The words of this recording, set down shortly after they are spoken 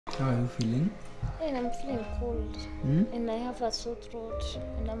How are you feeling? And I'm feeling cold. And I have a sore throat.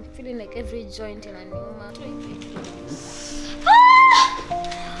 And I'm feeling like every joint in a Mimba.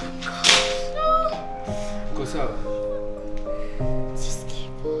 Go sawa.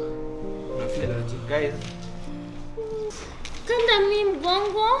 Unafeel aje guys? Kanda mimi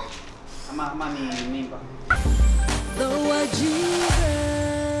mgongo. Ama ni Mimba.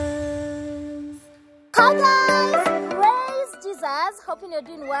 Hi guys! Praise Jesus! Hoping you're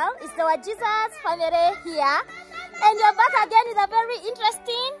doing well. It's the WaJesus family here. And you're back again with a very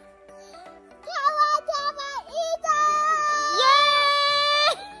interesting... Yay!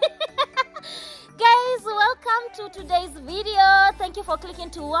 Guys, welcome to today's video. Thank you for clicking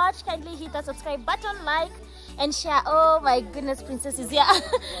to watch. Kindly hit the subscribe button, like, and share. Oh my goodness, princess is here.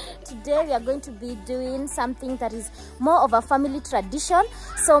 Today we are going to be doing something that is more of a family tradition.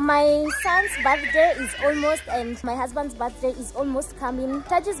 So my son's birthday is almost, and my husband's birthday is almost coming.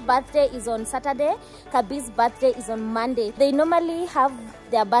 Taji's birthday is on Saturday. Kabi's birthday is on Monday. They normally have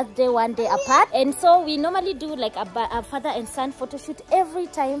their birthday one day apart, and so we normally do like a father and son photo shoot every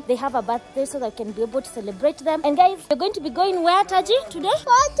time they have a birthday, so that we can be able to celebrate them. And guys, we're going to be going where, Taji, today?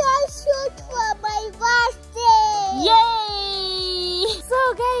 Photo shoot for my birthday! Yay!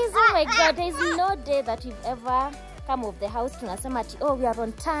 So guys, oh my god, there is no day that we've ever come off the house tunasema ati oh we are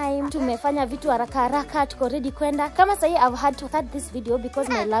on time, tumefanya vitu haraka haraka, tuko ready kwenda. Kama sahi I've had to start this video because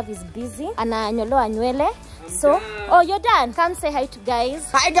my love is busy ananyolewa nywele. So oh, you're done. Come say hi to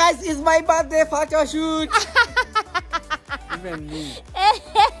guys. Hi guys, it's my birthday photo shoot. Even me.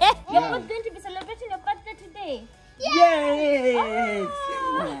 You're both going to be celebrating your birthday today. Yes!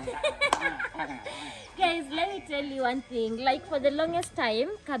 Guys, let me tell you one thing. Like for the longest time,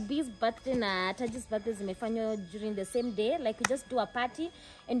 Kabi's birthday and Taji's birthday zimefanywa during the same day. Like we just do a party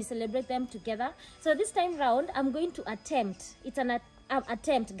and we celebrate them together. So this time round, I'm going to attempt. It's an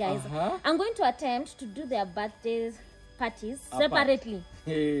attempt, guys. I'm going to attempt to do their birthdays parties separately.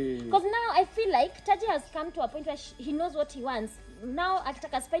 Because now I feel like Taji has come to a point where he knows what he wants. Now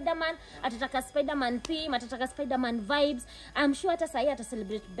atataka Spider-Man, atataka Spider-Man theme, atataka Spider-Man vibes. I'm sure ata sahi ata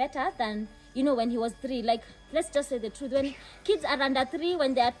celebrate better than, you know, when he was 3. Like, let's just say the truth. When kids are under 3,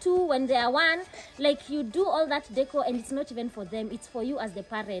 when they are 2, when they are 1, like you do all that deco and it's not even for them, it's for you as the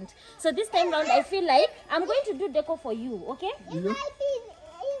parent. So this time round, I feel like I'm going to do deco for you, okay? If I think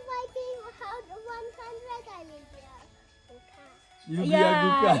how 100, I will be You'll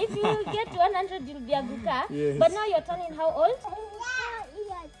yeah, be a if you get to 100, you'll be a guka. Yes. But now you're turning how old? 4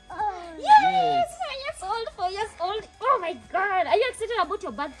 years old. Yes, 4 years old, 4 years old. Oh my god, are you excited about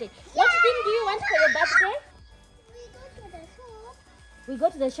your birthday? What thing do you want for your birthday? We go to the shop. We go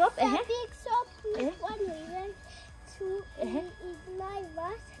to the shop? The big shop is one we went to in Mimba.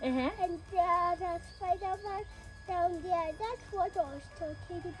 And there's a Spider-Man down there. That's what I was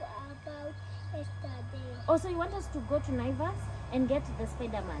talking about yesterday. Oh, so you want us to go to Naivas and get the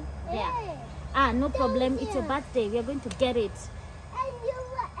Spider-Man there? Yeah. Ah, no problem. It's your here. birthday. We are going to get it. And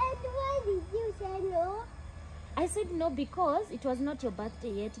why did you say no? I said no because it was not your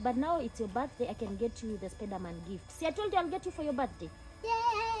birthday yet. But now it's your birthday. I can get you the Spider-Man gift. See, I told you I'll get you for your birthday. Yeah,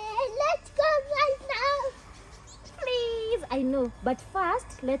 let's go right now. Please, I know. But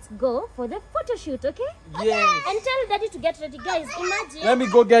first, let's go for the photo shoot, okay? Yes. And tell Daddy to get ready. Guys, imagine. Let me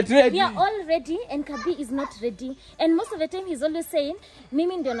go get ready. We are all ready and Kabi is not ready. And most of the time he's always saying,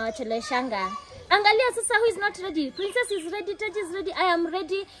 Mimi ndio nawacheleweshanga. Angalia sasa who is not ready. Princess is ready, Taji is ready, I am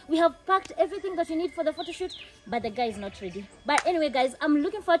ready. We have packed everything that we need for the photo shoot, but the guy is not ready. But anyway guys, I'm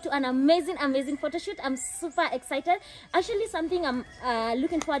looking forward to an amazing photo shoot. I'm super excited. Actually something I'm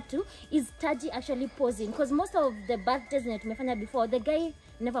looking forward to is Taji actually posing, because most of the birthdays that tumefanya before, the guy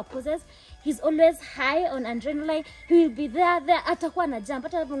never poses. He's always high on adrenaline. He will be there atakuwa na jump.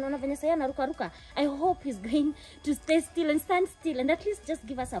 Hata unaona venye sasa anaruka ruka. I hope he's going to stay still and stand still and at least just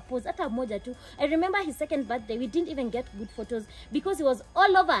give us a pose. Hata moja tu. I remember his second birthday, we didn't even get good photos because he was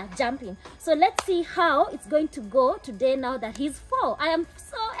all over jumping. So let's see how it's going to go today now that he's 4. I am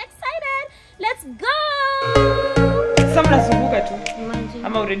so excited. Let's go. Sasa mnazunguka tu. Imagine.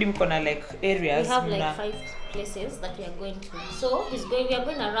 Ama already mko na like areas. We have like 5 places that we are going to. So we are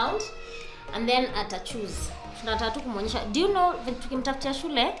going around and then choose. Do you know when tukimtafutia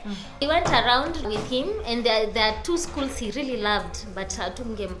shule? We went around with him and there are 2 schools he really loved, but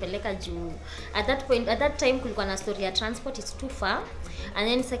tungempeleka juu. At that time kulikuwa na story ya transport, it's too far. And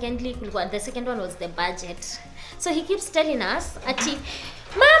then secondly the second one was the budget. So he keeps telling us ati,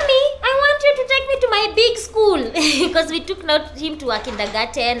 Mommy, I want you to take me to my big school because we took him to a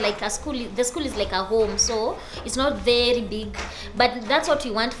kindergarten, like a school. The school is like a home, so it's not very big. But that's what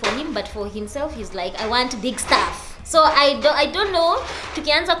we want for him. But for himself, he's like, I want big stuff. So I don't know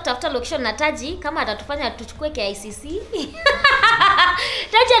tukianza kutafuta location na Taji kama atatufanya tuchukue KICC.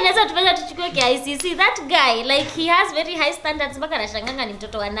 Taji anaweza tufanya tuchukue KICC. That guy like he has very high standards mpaka anashanganga ni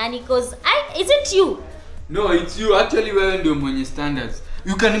mtoto wa nani cause is it you? No, it's you. Actually wewe ndio mwenye standards.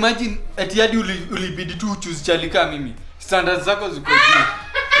 You can imagine ati hadi ulibidi tu choose chalika mimi. Standards zako ziko juu.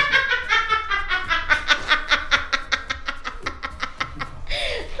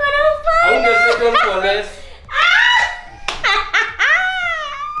 Settle for less.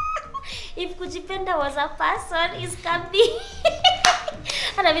 If kujipenda was a person is Kabi.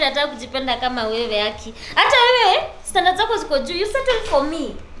 Hata mimi nataka kujipenda kama wewe Aki. Hata wewe standards zako ziko juu. You settle for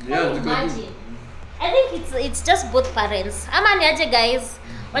me. Yeah, imagine. I think it's just both parents. Ama ni aje guys.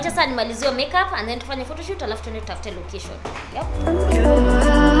 Wacha sasa nimalizie makeup and then tufanye photoshoot alafu tuende tutafute location. Yep.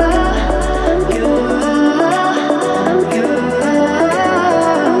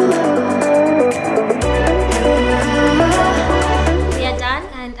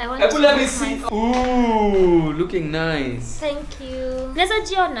 Let me see. Ooh, looking nice. Thank you.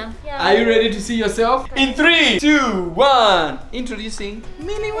 Let's Giona. Yeah. Are you ready to see yourself? In 3, 2, 1. Introducing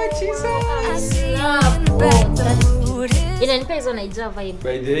Milly WaJesus. Inanipa hizo Naija vibe.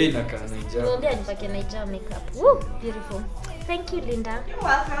 By the way, inakaa Naija. Ndio nipake Naija makeup. Woo, beautiful. Thank you, Linda. You're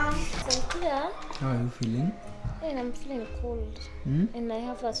welcome. Thank you. How are you feeling? And I'm feeling cold. And I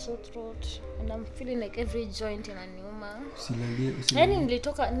have a sore throat. And I'm feeling like every joint inaniuma. Usilalie. Yaani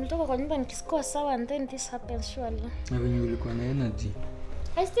nilitoka kwa nyumba nikisikoa sawa and then this happens surely. Na venye ulikuwa na energy.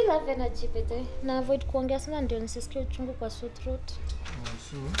 I still have energy bete. Na avoid kuongea sana ndio nisisikie uchungu kwa sore throat.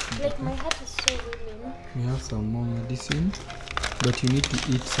 Also, like my heart is so willing. We have some more medicine, but you need to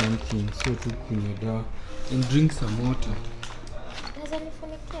eat something. So to kunywa dawa and drink some water. Naweza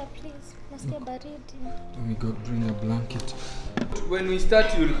nifunikia please. Nasikia baridi. We got bring a blanket. When we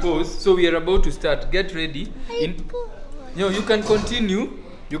start, you will pause. So we are about to start. Get ready. You can continue.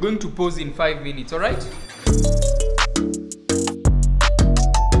 You're going to pause in 5 minutes. All right?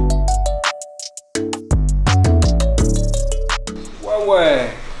 Wawe.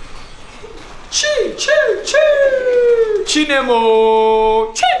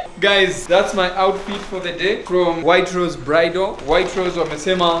 Chinemo. Guys, that's my outfit for the day from White Rose Bridal. White Rose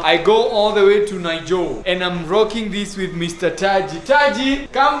wamesema I go all the way to Nigeria and I'm rocking this with Mr. Taji. Taji,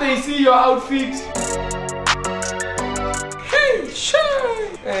 come they see your outfit.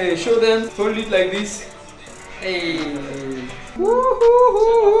 Hey, show them. Hold it like this. Hey.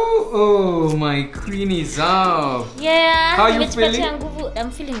 Woohoo! Oh, my queen is up. Yeah. How you feeling?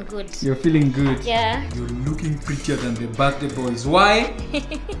 I'm feeling good. You're feeling good. Yeah. You're looking prettier than the birthday boys. Why?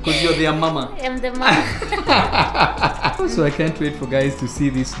 Because you're their mama. I'm the mama. So I can't wait for guys to see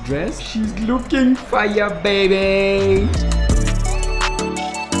this dress. She's looking fire, baby.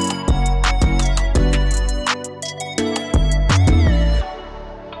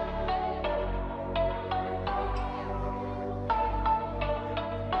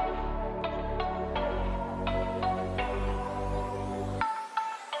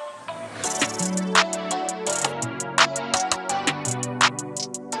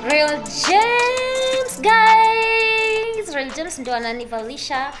 Real Gems, guys. Real Gems ndo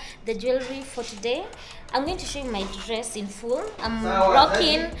ananivalisha the jewelry for today. I'm going to show you my dress in full. I'm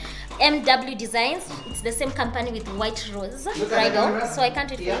rocking MW Designs. It's the same company with White Rose Bridal. So I can't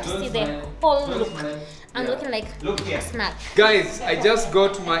wait for you to see the whole look. I'm looking like a snack. Guys, I just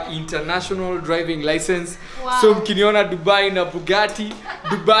got my international driving license. Wow. So mkiniona Dubai na Bugatti,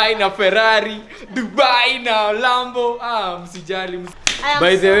 Dubai na Ferrari, Dubai na Lambo. Msijali.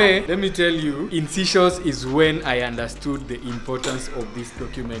 By the way, let me tell you, in Seychelles is when I understood the importance of this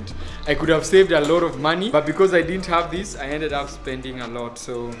document. I could have saved a lot of money, but because I didn't have this, I ended up spending a lot.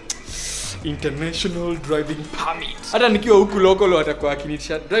 So, international driving permit. Hata nikiwa huku local watakuwa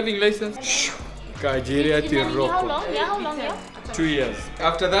akinitisha driving license. Kajeria Tiroko. How long? Yeah, how long? Yeah? 2 years.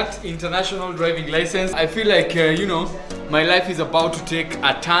 After that international driving license, I feel like, my life is about to take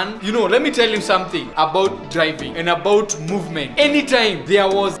a turn. Let me tell you something about driving and about movement. Anytime there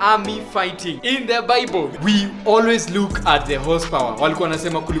was army fighting in the Bible, we always look at the horsepower. Walikuwa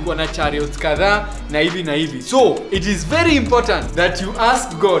nasema kulikuwa na chariots kadhaa na hivi na hivi. So, it is very important that you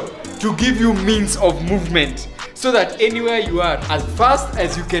ask God to give you means of movement so that anywhere you are, as fast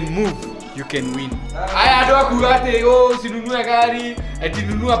as you can move, you can win. Aya ndo kuate sinunua gari, ati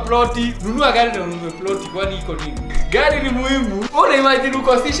nunua ploti, nunua gari na nunua ploti kwani iko nini? Gari ni muhimu. Ona imagine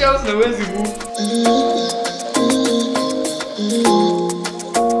uko Seychelles na huwezi move.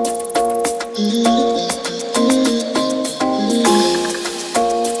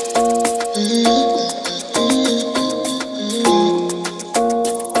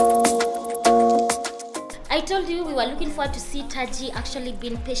 to see Taji actually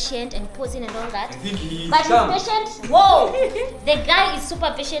being patient and posing and all that. I think he But he's patient. Whoa! The guy is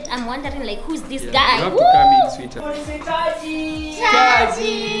super patient. I'm wondering like who's this guy? You have Woo! to come in, sweetheart.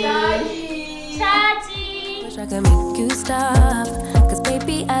 Taji! Wish I could make you stop, cause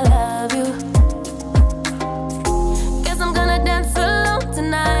baby I love you. Guess I'm gonna dance alone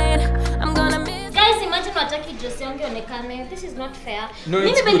tonight. I'm gonna miss. Guys, imagine wataki dress yangu ionekane. This is not fair. No,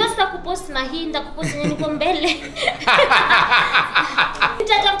 Mimi it's bado good. sitakupost na hii, nitakupost yenye niko mbele.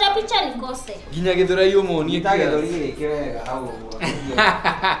 Nitatafuta picha nikose. Ginya githura hiyo moni. Nitake dorire kiwega au.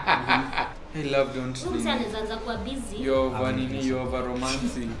 Hey love, don't Mtu sleep. anaanza kuwa busy. You're over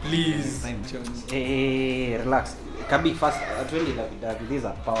romancing. Please. Hey, relax. Kabi fast. Atwendi David. These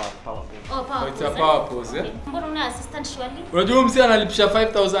are power. Oh, power. It's a power pose, eh? Mbona una assistant surely? Unajua msi analipisha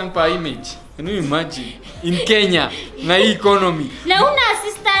 5,000 per image. Can you imagine? In Kenya na hii economy. Na una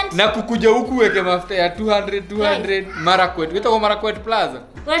assistant. Na kukuja huku weke mafuta ya 200 Marakwet. Wita kwa Marakwet Plaza.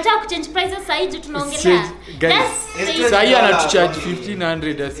 Unataka kuchange prices sasa hivi tunaongelea. Guys, That's sasa hii anatucharge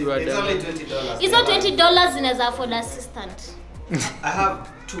 1,500 asiwada. It's only $20. hizo $20 zinaweza afford assistant. I have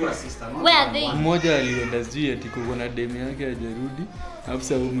 2 assistants. Where are they? Mmoja alienda sijui ati kuko na demu yake hajarudi.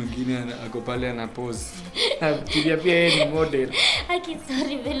 Afisa huyu mwingine ako pale ana pose. Nafikiria pia yeye ni model. Aki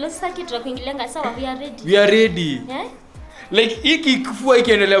sorry Velosaki tunakuingilianga sawa, we are ready. We are ready. Yeah? Like hiki kifua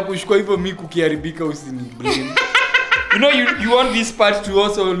ikiendelea kushukua hivyo mimi kukiharibika usini blame. You know you want this part to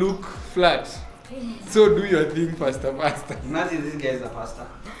also look flat. So do your thing faster. Imagine this guy is a pastor.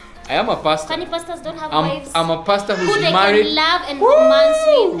 I am a pastor. Funny pastors don't have wives. I'm a pastor who who's they married. can love and romance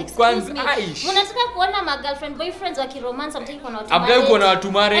with. Excuse Kwanza, me. aish. Mnataka kuona ma girlfriend boyfriends wakiromance, amtaki kuona watu Amtaki married. kuona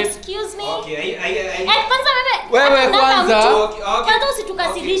watu married. Excuse me. Okay, Kwanza Wewe hatuna kwanza. mtu. Okay. Kwanza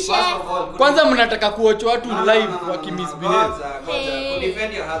usitukasirishe. Kwanza mnataka kuwatch watu live wakimisbehave. To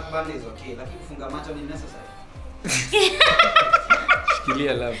defend your husband is okay, lakini kufunga macho ni necessary.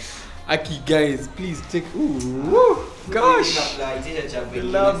 Shikilia love. Aki guys, please take. Ooh, gosh. The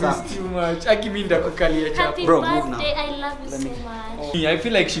love is too much. Aki mimi ndakukalia chapa. Happy Bro, move birthday. I love you so much. I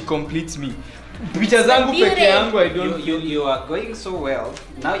feel like she completes me. Picha zangu peke yangu I don't You are going so well.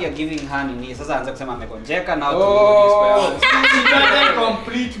 Now you're giving her nini. Sasa anza kusema amegonjeka now Oh, to she doesn't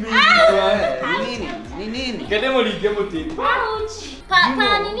complete me. nini. Kademo ligemo tena. Ouch.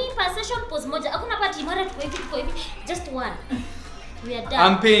 Pa session pose moja. Hakuna party mara tuko hivi. Just one. We are done.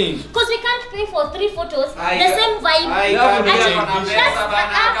 I'm paying. Because we can't pay for 3 photos. I- The same vibe. I- Love Kabia is kuna a- pesa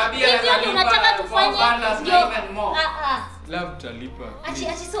bana, Kabia Hivyo ndio analipa unataka for tufanye. fandas Ndio. na even more. Love talipa. Achi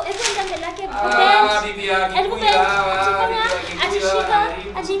so everyone ndani lake Bibi yake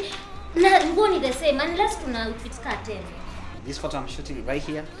achi na nguo ni the same unless tuna outfits ka 10. This photo I'm shooting right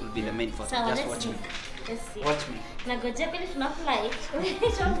here will be the main photo. Sawa, Just let's watch see. me. Let's see. Watch me. Nagoja pili tuna fly.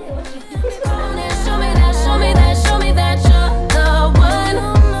 Show me that you're the one.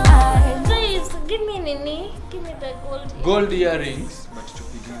 Please give me nini. Give me the gold. Gold earrings but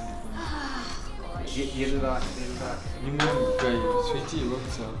tupigane. You do that. Mimi guys, sweetie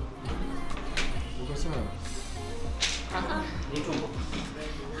what's up? Uko sawa? Ni tumbo.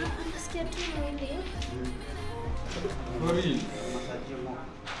 Nasikia tu mwili. For real? Massage more.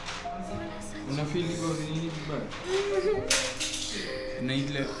 Una feel iko nini vibaya? Na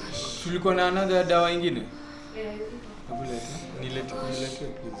ile tulikuwa na another dawa nyingine? Hebu leta. Nilete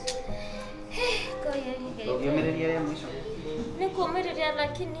please. Umeredia ya mwisho. Niko umeredia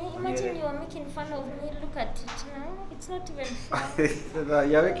lakini imagine you are making fun of me. Look at it now. It's not even fun. Sasa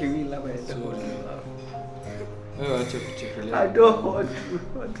yawe kiwila wewe. Wewe acha kuchekelea. I don't want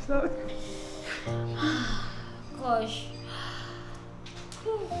to. I'm sorry. Gosh.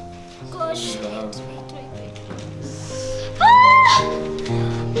 Gosh.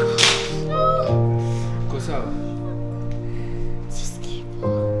 Uko sawa?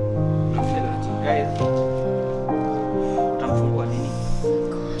 Guys. Utamfungua nini?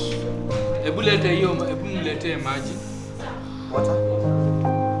 Hebu leta hiyo, hebu mletee maji. Water.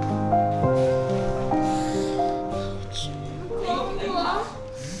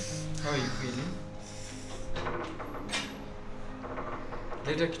 How are you feeling?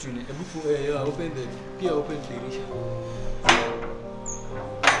 Leta kitu ni. Hebu open the pia open dirisha.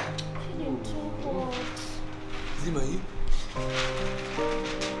 Zima hii.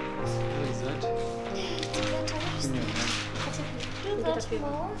 What is that? Do that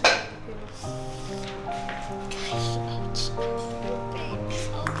more. Gosh, this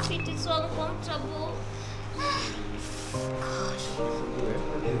outfit is so uncomfortable.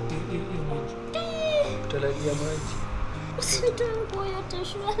 Utalalia maji. Usitoe nguo yote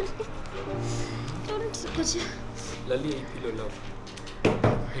shwari. Don't goja. Lalia hii pillow love.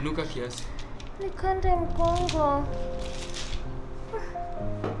 Inuka kiasi. Nikande mgongo.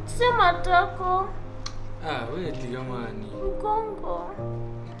 Sema tako. Wewe jamani. Mgongo.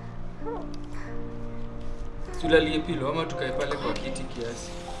 Tulalie pilo ama tukae pale kwa kiti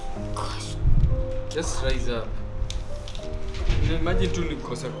kiasi. Just rise up. Imagine tu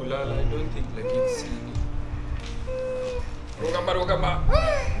nikosa kulala. I don't think like it's silly. Rokamba.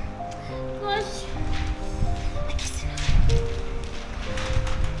 Gosh.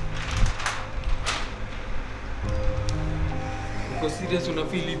 Uko serious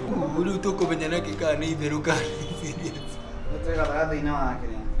unafeel hivyo? Ule utoko venye nake kaa ni imeruka serious. Nataka taada inawa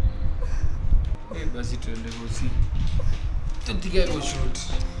akili. Basi tuende hosi. Tutige go shoot.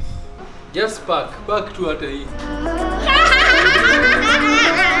 Just park tu hata hii.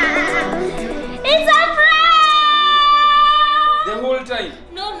 It's a prank! The whole time.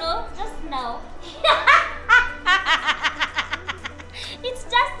 No, just now. It's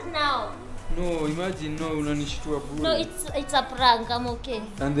just now. No, imagine unanishtua bure. No, it's a prank. I'm okay.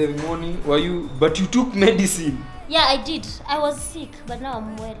 And the morning but you took medicine. Yeah, I did. I was sick, but now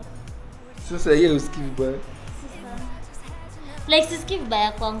I'm well. Sasa yeye usikii vibaya. Like sisikii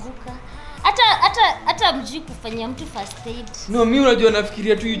vibaya kuanguka. Hata mjui kufanyia mtu first aid. No, mimi unajua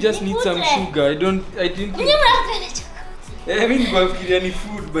nafikiria tu you just need some sugar. I didn't Mimi mnafanya mimi nikafikiria ni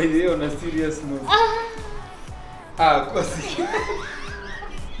food by the way on a serious note. Kwa serious.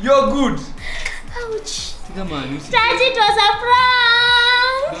 You're good. Ouch. Kama ni Taji, it was a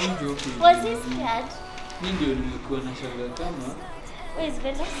prank. don't joke. Was he scared? Mimi ndio nilikuwa na shanga kama Where is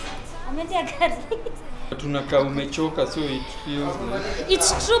Velos? Ameenda gari. tunakaa umechoka so it feels like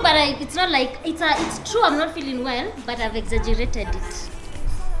It's true, but it's not like it's true. I'm not feeling well, but I've exaggerated it. It's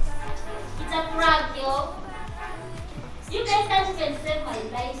a prank, yo. You guys can't even save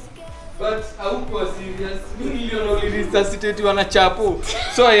my life. but hauko serious. Mimi niliona uliresuscitate wana chapo.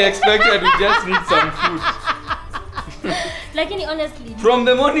 So I expected we just need some food. Like honestly. From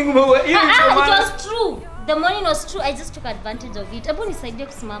the morning we were eating It was true. The morning was true. I just took advantage of it. Abu nisaidie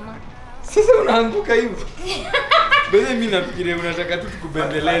kusimama. Sasa unaanguka hivyo. Bebe mimi nafikiria unataka tu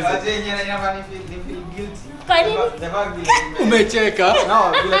tukubembeleze. Aje yenyewe ni feel guilty. Kwa nini? The fact Umecheka?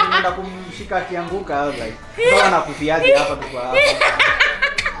 no, bila tunaenda kumshika akianguka au like. Ndio anakufiaje hapa tu kwa hapa.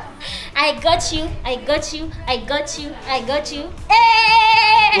 I got you.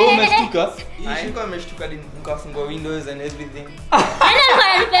 Wewe umeshtuka? Nilikuwa nimeshtuka nikafungua windows and everything.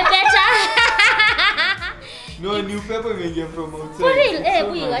 Pepeta. No, ni upepo imeingia from outside. For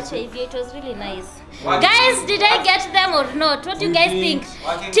real, we watch it. It was really nice. Guys, did I get them or not? What do you guys think?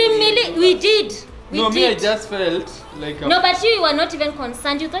 Team Milly, we did. No, me I just felt like No, but you were not even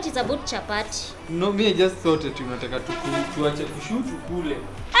concerned. You thought it's about chapati. No, me I just thought that unataka tuache kushoot kule.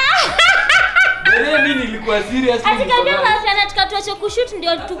 Mimi nilikuwa serious. Atikambia tuache kushoot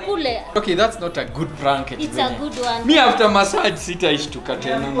ndio tukule. Okay, that's not a good prank. It's a good one. Me after massage sitaishtuka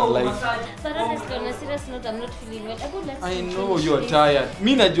tena na life. But honestly, on a serious note, I'm not feeling well. I know you're tired.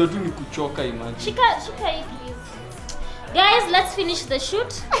 Mimi najua tu ni kuchoka imagine. Shika hii please. Guys, let's finish the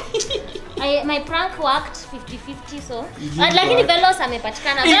shoot. My prank worked 50-50 so. Lakini Velos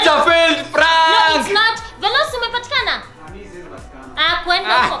amepatikana. It's a failed prank. No, it's not. Velos umepatikana?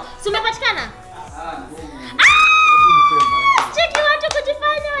 Kwenda huko. Umepatikana? Cheki watu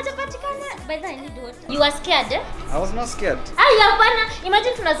kujifanya wajapatikana. By the way, I need water. You were scared, eh? I was not scared. Hapana.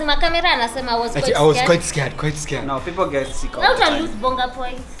 Imagine tunazima kamera anasema I was quite scared. quite scared. No, people get sick all Now the to time. lose bonga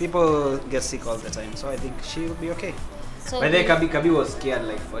points. People get sick all the time, so I think she will be okay. So But then Kabi was scared,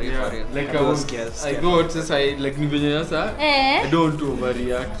 like for real, for real. Like Kabi was scared. I thought since I like ni venye sasa. I don't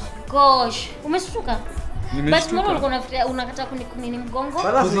overreact. Gosh, umeshtuka? Nimeshtuka. But mbona ulikuwa unafikiria unakata kunini mgongo?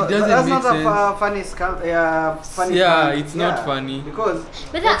 But that's not, Because it that's doesn't not make a funny funny Yeah, prank. it's not funny. Because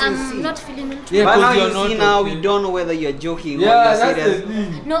But what you I'm see- not feeling well. Yeah, but now because you you're see not now okay. we don't know whether you're joking Yeah, or you're that's serious. the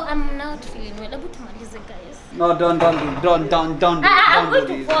thing. No, I'm not feeling well. Hebu tumalize guys. No, don't I'm don't going do to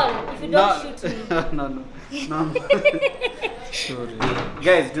this. fall if you don't shoot me. No. Sorry.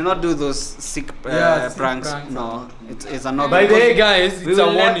 Guys, do not do those sick, Sick pranks. pranks. No, it's a no. By the way, because guys, we it's a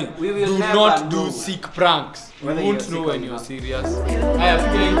will warning. we will Do never not do know sick pranks. You whether won't you're know sick or when you're not. serious. I am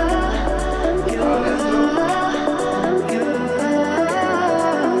feeling.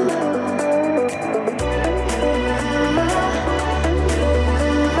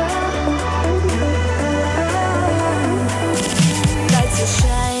 Lights are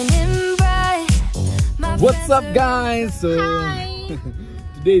shining bright. What's up, guys? So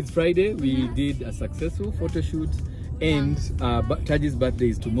today is Friday. We did a successful photo shoot, and Taji's birthday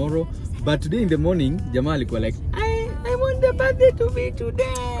is tomorrow. But today in the morning, Jamal alikuwa like, I want the birthday to be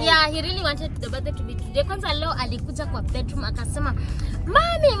today. Yeah, he really wanted the birthday to be today. Kwanza leo alikuja kwa bedroom akasema,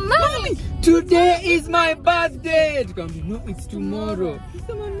 Mommy, today is my birthday. No, it's tomorrow.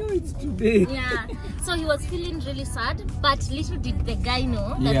 No, it's today. Yeah, so he was feeling really sad, but little did the guy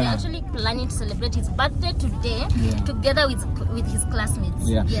know that they're actually planning to celebrate his birthday today together with his classmates.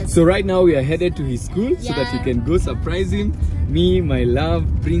 Yeah. Yes. So right now we are headed to his school so that we can go surprise him. Me, my love,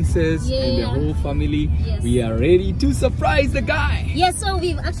 princess, and the whole family. Yes. We are ready to surprise the guy. Yes, so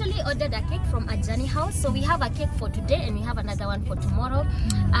we've actually ordered a cake from Ajani house. So we have a cake for today and we have another one for tomorrow.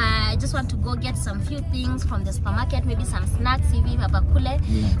 I just want to go get some few things from the supermarket, maybe some snacks,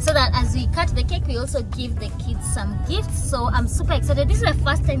 so that as we cut the cake, we also give the kids some gifts. So I'm super excited. This is the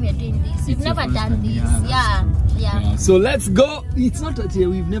first time we're doing this. We've never done this. Yeah. So let's go. It's not that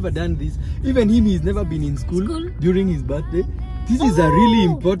we've never done this. Even him, he's never been in school during his birthday. This is a really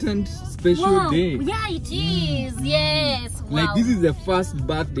important, special day. Yeah, it is. Yes. Wow. Like this is the first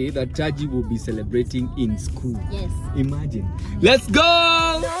birthday that Chaji will be celebrating in school. Yes. Imagine. Let's go!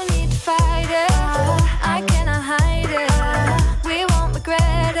 No need to fight it. I cannot hide it. We won't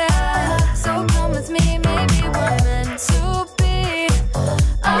regret it. So come with me, maybe we're meant to be.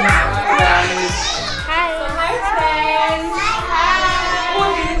 Hi friends. Hi. Who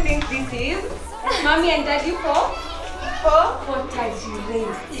do you think this is? Mommy and Daddy for Taji Ray.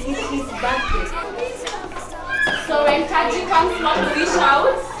 It's his birthday. So when Taji comes, what do we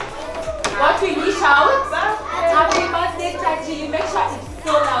shout? What we wish out? Happy birthday, Taji. You make sure it's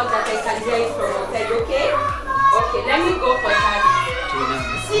so loud that I can hear it from outside, okay? Okay, let me go for Taji.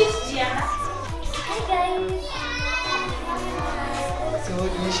 Sit, Gianna. Hi guys. So what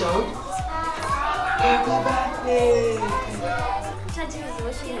do we shout? Happy birthday! Taji is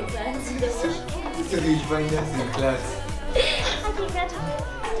washing her hands. So you'll find us in class. Happy birthday,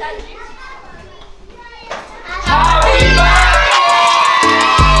 Taji. Happy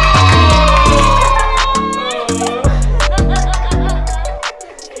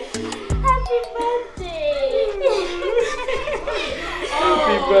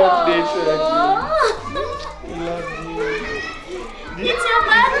Birthday, Taji. Love you. It's your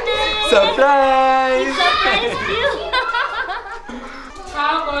birthday! Surprise! Surprise you!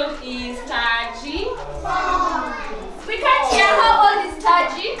 How old is Taji? We can't hear. How old is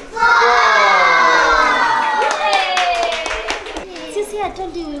Taji? Sisi, I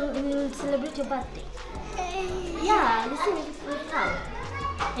told you we will celebrate your birthday. Yeah, listen, we'll come.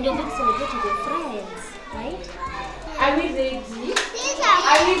 And you're going to celebrate with your friends, right? Are we ready?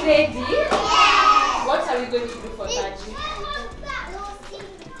 Are we ready? Yeah. What are we going to do for Taji?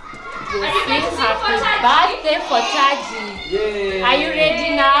 Are you going to sing happy birthday for Taji? Yay! Are you ready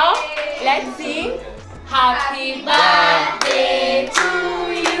now? Let's sing. Happy birthday to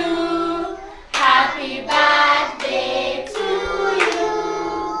you. Happy birthday to you.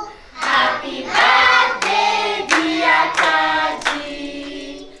 Happy birthday, dear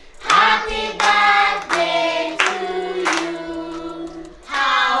Taji. Happy birthday to you.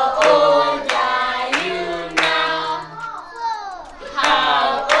 How old are you now?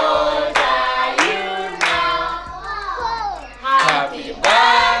 How old are you now? Happy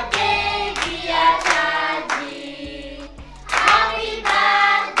birthday, dear Taji. Happy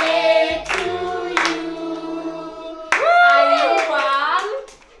birthday to you. Are you one?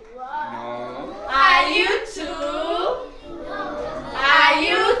 No. Are you two? Are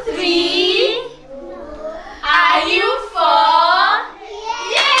you three? Are you four?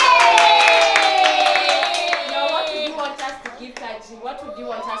 Yay! Now what do you want us to give Taji? What would you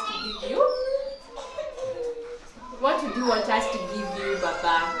want us to give you? What would you want us to give you,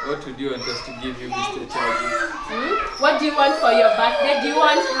 Baba? What would you want us to give you, Mr. Taji? What do you want for your birthday? Do you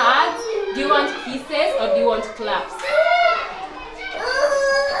want hugs? Do you want kisses or do you want claps?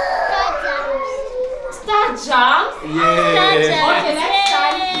 Star jumps? Yay! Okay, let's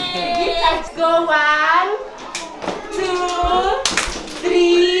start. Give Taji. Go 1, 2,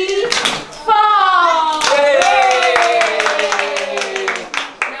 3, 4.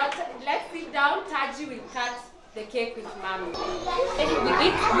 Now let's sit down. Taji will cut the cake with Mommy.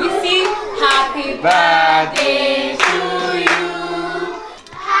 We sing happy birthday to you.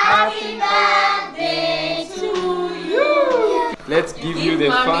 Happy birthday to you. Let's give you the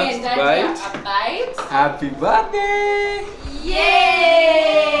Mommy first and bite. Daddy a bite. Happy birthday!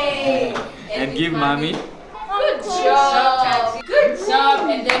 Yay! And give Mommy. Good job, Taji. Good job.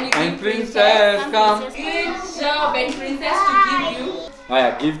 And then you And give Princess, come. Good job. And Princess to give you. Oh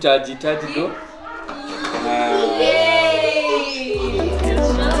yeah, give Taji. Taji, go. Yay! Good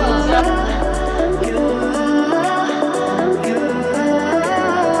job.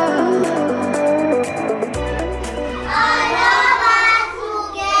 All of us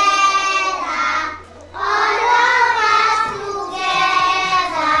together.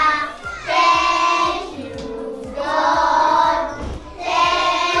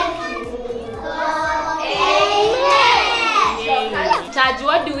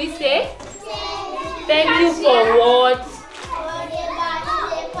 what do we say? Thank you for what?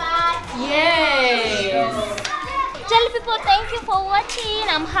 Yes. Tell people thank you for watching.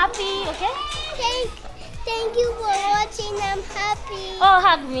 I'm happy, okay? Thank you for watching. I'm happy. Oh,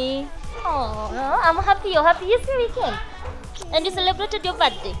 hug me. Oh, I'm happy. You're happy. Yes, we can. And you celebrated your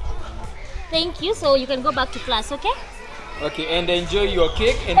birthday. Thank you. So you can go back to class, okay? Okay, and enjoy your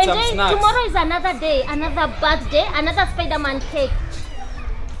cake and some Enjoy. snacks. Tomorrow is another day, another birthday, another Spider-Man cake.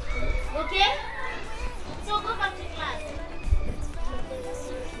 Okay? So go back to class.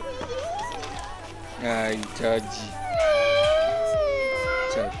 Ay, Chaji.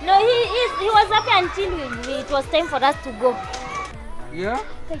 No, he was happy until it was time for us to go. Yeah?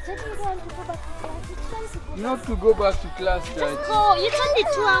 Okay, Chaji, you don't want to go back to class. It's time to go. Not to go back to class, Chaji. Go. It's only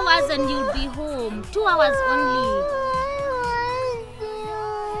 2 hours and you'll be home. 2 hours only.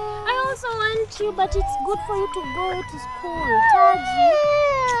 I also want you, but it's good for you to go to school. Chaji.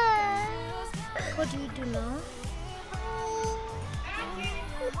 What do we do now?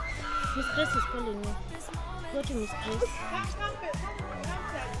 Miss Grace is calling you. Go to Miss Grace.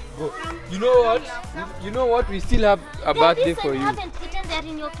 Go. You know what? We still have a birthday for You you. haven't eaten there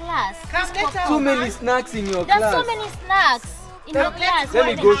in your class. So many snacks in your There's class. so many snacks in your class. Let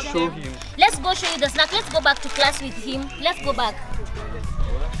me go show him. Let's go show you the snack. Let's go back to class with him. Let's go back.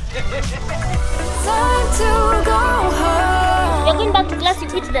 Time to go home. You're going back to class to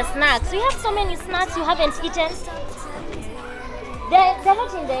eat the snacks. We have so many snacks you haven't eaten. They're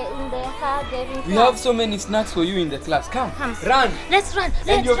not in the car. They're in We class. have so many snacks for you in the class. Come, Come. run. Let's run.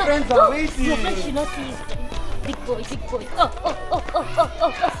 Let's your run. friends are Go. waiting. Your friends should not see you. Big boy, big boy. Oh.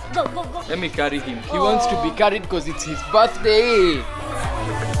 Go. Let me carry him. He wants to be carried because it's his birthday. It's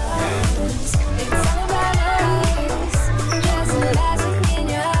all about us. Just a magic in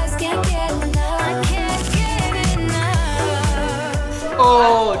your eyes. Can't get enough. I can't get enough.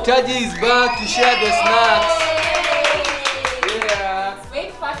 Oh, Chaji is back to share the snacks. Yeah.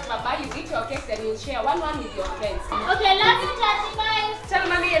 Wait first, Baba, you eat your cake, then you share one with your friends. Okay, love you, Chaji. Bye. Tell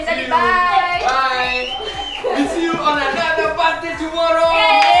mommy and daddy bye. Bye. We see you on another birthday tomorrow.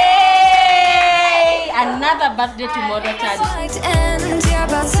 Hey! Another birthday tomorrow, Chaji. Fight ends. Yeah,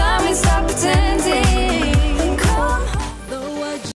 by the time we stop pretending.